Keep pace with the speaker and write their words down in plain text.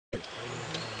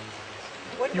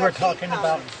What You were about sea talking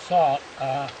about ponds? salt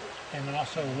and then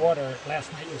also water.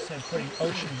 Last night you said putting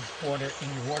ocean water in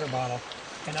your water bottle.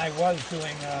 And I was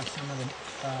doing some of the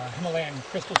Himalayan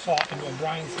crystal salt into a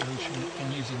brine solution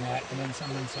and using that. And then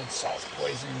someone said salt's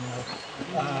poison,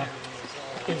 you know.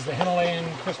 Is the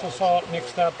Himalayan crystal salt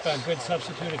mixed up a good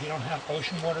substitute if you don't have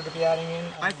ocean water to be adding in?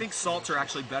 I think salts are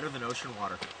actually better than ocean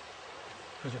water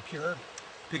Because they're pure?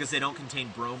 because they don't contain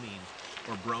bromine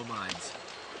or bromides.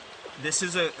 This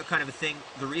is a kind of a thing.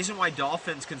 The reason why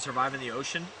dolphins can survive in the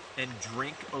ocean and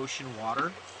drink ocean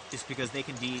water is because they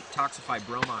can detoxify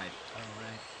bromide. Oh,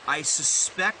 right. I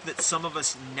suspect that some of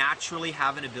us naturally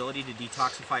have an ability to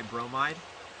detoxify bromide,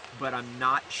 but I'm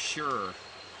not sure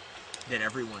that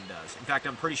everyone does. In fact,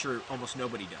 I'm pretty sure almost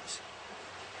nobody does.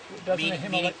 Doesn't the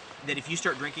Meaning that if you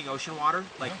start drinking ocean water,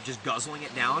 like just guzzling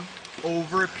it down,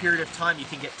 over a period of time you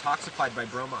can get toxified by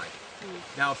bromide.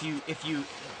 Now, if you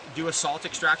do a salt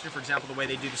extraction, for example, the way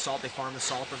they do the salt, they farm the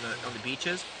salt on the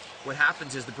beaches. What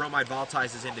happens is the bromide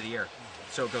volatilizes into the air,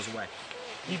 so it goes away.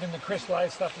 Even the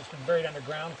crystallized stuff that's been buried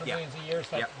underground for Yeah. millions of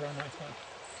years, like Yeah. the bromide's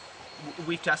one?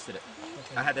 We've tested it.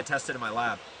 I had that tested in my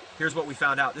lab. Here's what we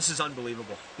found out. This is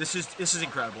unbelievable. This is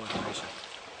incredible information.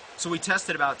 So we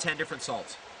tested about 10 different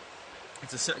salts.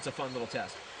 It's a fun little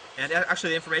test. And actually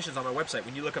the information's on my website.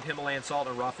 When you look up Himalayan salt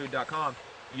on rawfood.com,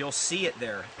 you'll see it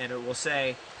there, and it will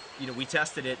say, you know, we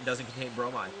tested it and doesn't contain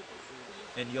bromide.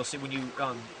 And you'll see when you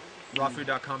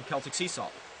rawfood.com Celtic sea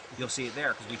salt, you'll see it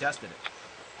there because we tested it.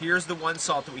 Here's the one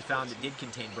salt that we found that did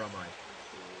contain bromide.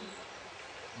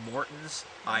 Morton's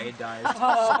iodized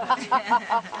salt.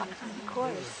 Of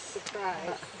course.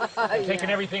 Surprise. They're taking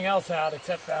everything else out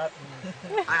except that.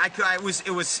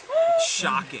 It was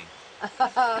shocking.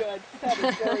 Good. That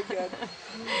is very good.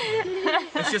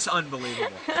 It's just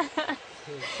unbelievable.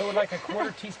 So like a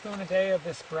quarter teaspoon a day of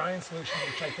this brine solution,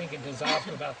 which I think it dissolves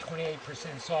to about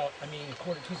 28% salt. I mean, a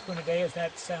quarter teaspoon a day, does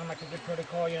that sound like a good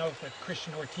protocol? You know, the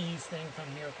Christian Ortiz thing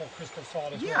from Miracle Crystal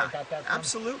Salt is where I got that from.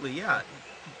 Absolutely, yeah.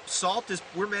 Salt is,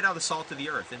 we're made out of the salt of the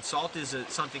earth, and salt is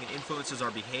something that influences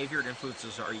our behavior, it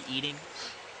influences our eating.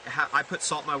 I put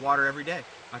salt in my water every day.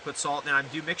 I put salt, and I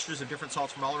do mixtures of different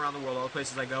salts from all around the world, all the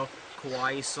places I go.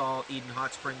 Kauai salt, Eden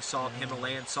Hot Springs salt,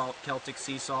 Himalayan salt, Celtic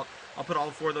sea salt. I'll put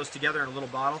all four of those together in a little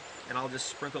bottle, and I'll just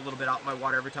sprinkle a little bit out in my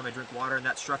water every time I drink water, and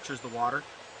that structures the water.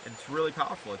 And it's really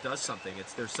powerful. It does something.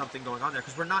 There's something going on there,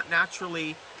 because we're not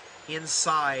naturally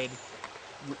inside,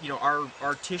 you know,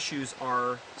 our tissues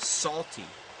are salty.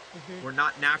 We're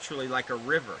not naturally like a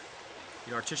river.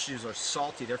 You know, our tissues are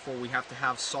salty, therefore we have to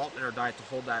have salt in our diet to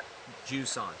hold that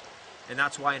juice on. And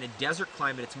that's why in a desert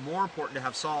climate it's more important to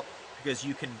have salt, because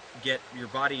you can get, your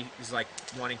body is like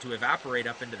wanting to evaporate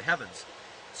up into the heavens.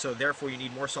 So therefore you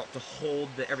need more salt to hold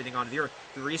everything onto the earth.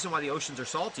 The reason why the oceans are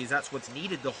salty is that's what's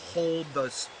needed to hold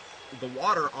the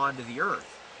water onto the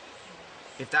earth.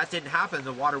 If that didn't happen,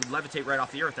 the water would levitate right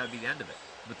off the earth. That would be the end of it.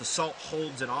 But the salt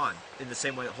holds it on in the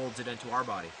same way it holds it into our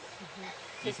body.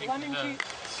 Do you think that the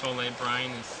Soleil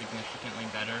brine is significantly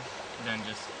better than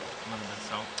just a little bit of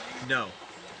salt? No.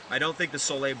 I don't think the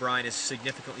Soleil brine is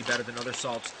significantly better than other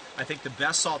salts. I think the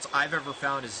best salts I've ever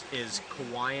found is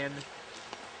Kauaian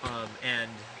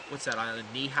and what's that island?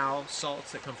 Niihau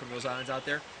salts that come from those islands out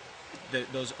there.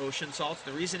 Those ocean salts.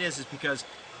 The reason is because,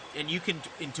 and you can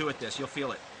intuit this, you'll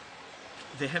feel it.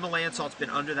 The Himalayan salt's been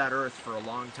under that earth for a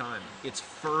long time. It's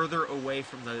further away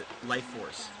from the life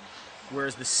force.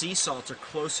 Whereas the sea salts are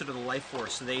closer to the life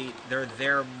force, so they're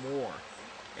there more.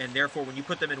 And therefore, when you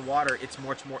put them in water, it's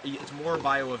more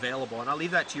bioavailable. And I'll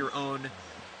leave that to your own,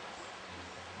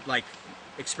 like,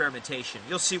 experimentation.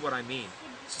 You'll see what I mean.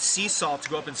 Sea salts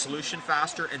go up in solution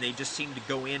faster, and they just seem to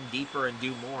go in deeper and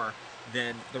do more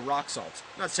than the rock salts.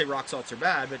 Not to say rock salts are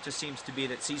bad, but it just seems to be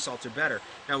that sea salts are better.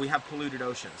 Now, we have polluted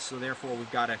oceans, so therefore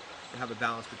we've got to have a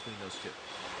balance between those two.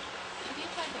 Have you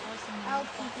tried the Orson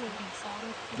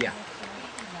salt? Yeah.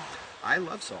 I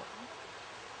love salt.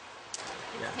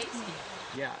 It's tasty.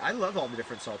 Yeah, I love all the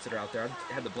different salts that are out there. I've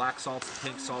had the black salts, the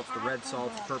pink salts, the red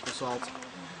salts, the purple salts.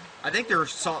 I think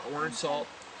there's salt, orange salt.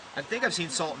 I think I've seen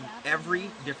salt in every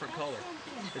different color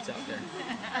that's out there.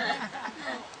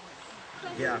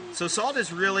 Yeah, so salt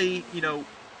is really, you know,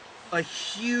 a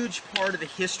huge part of the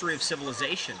history of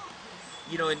civilization.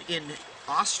 You know, in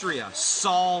Austria,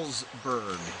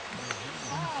 Salzburg.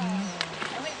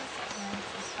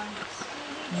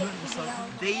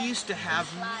 They used to have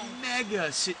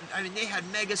they had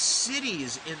mega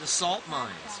cities in the salt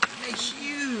mines. They're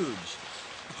huge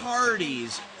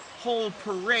parties, whole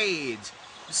parades,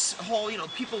 whole, you know,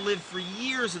 people lived for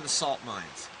years in the salt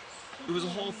mines. It was a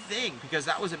whole thing because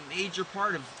that was a major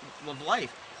part of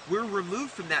life. We're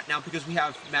removed from that now because we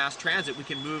have mass transit. We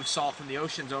can move salt from the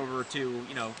oceans over to,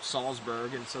 you know,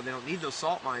 Salzburg, and so they don't need those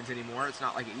salt mines anymore. It's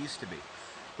not like it used to be.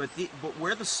 But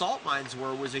where the salt mines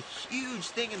were was a huge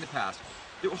thing in the past.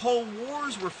 The whole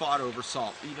wars were fought over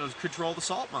salt, you know, to control the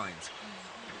salt mines.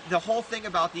 The whole thing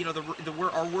about, you know,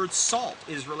 our word salt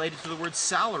is related to the word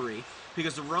salary,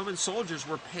 because the Roman soldiers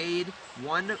were paid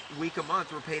 1 week a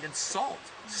month, were paid in salt.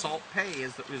 Salt pay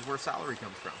is where salary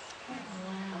comes from.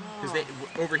 Because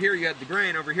over here you had the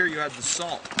grain, over here you had the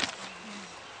salt.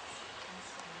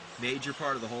 Major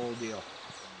part of the whole deal.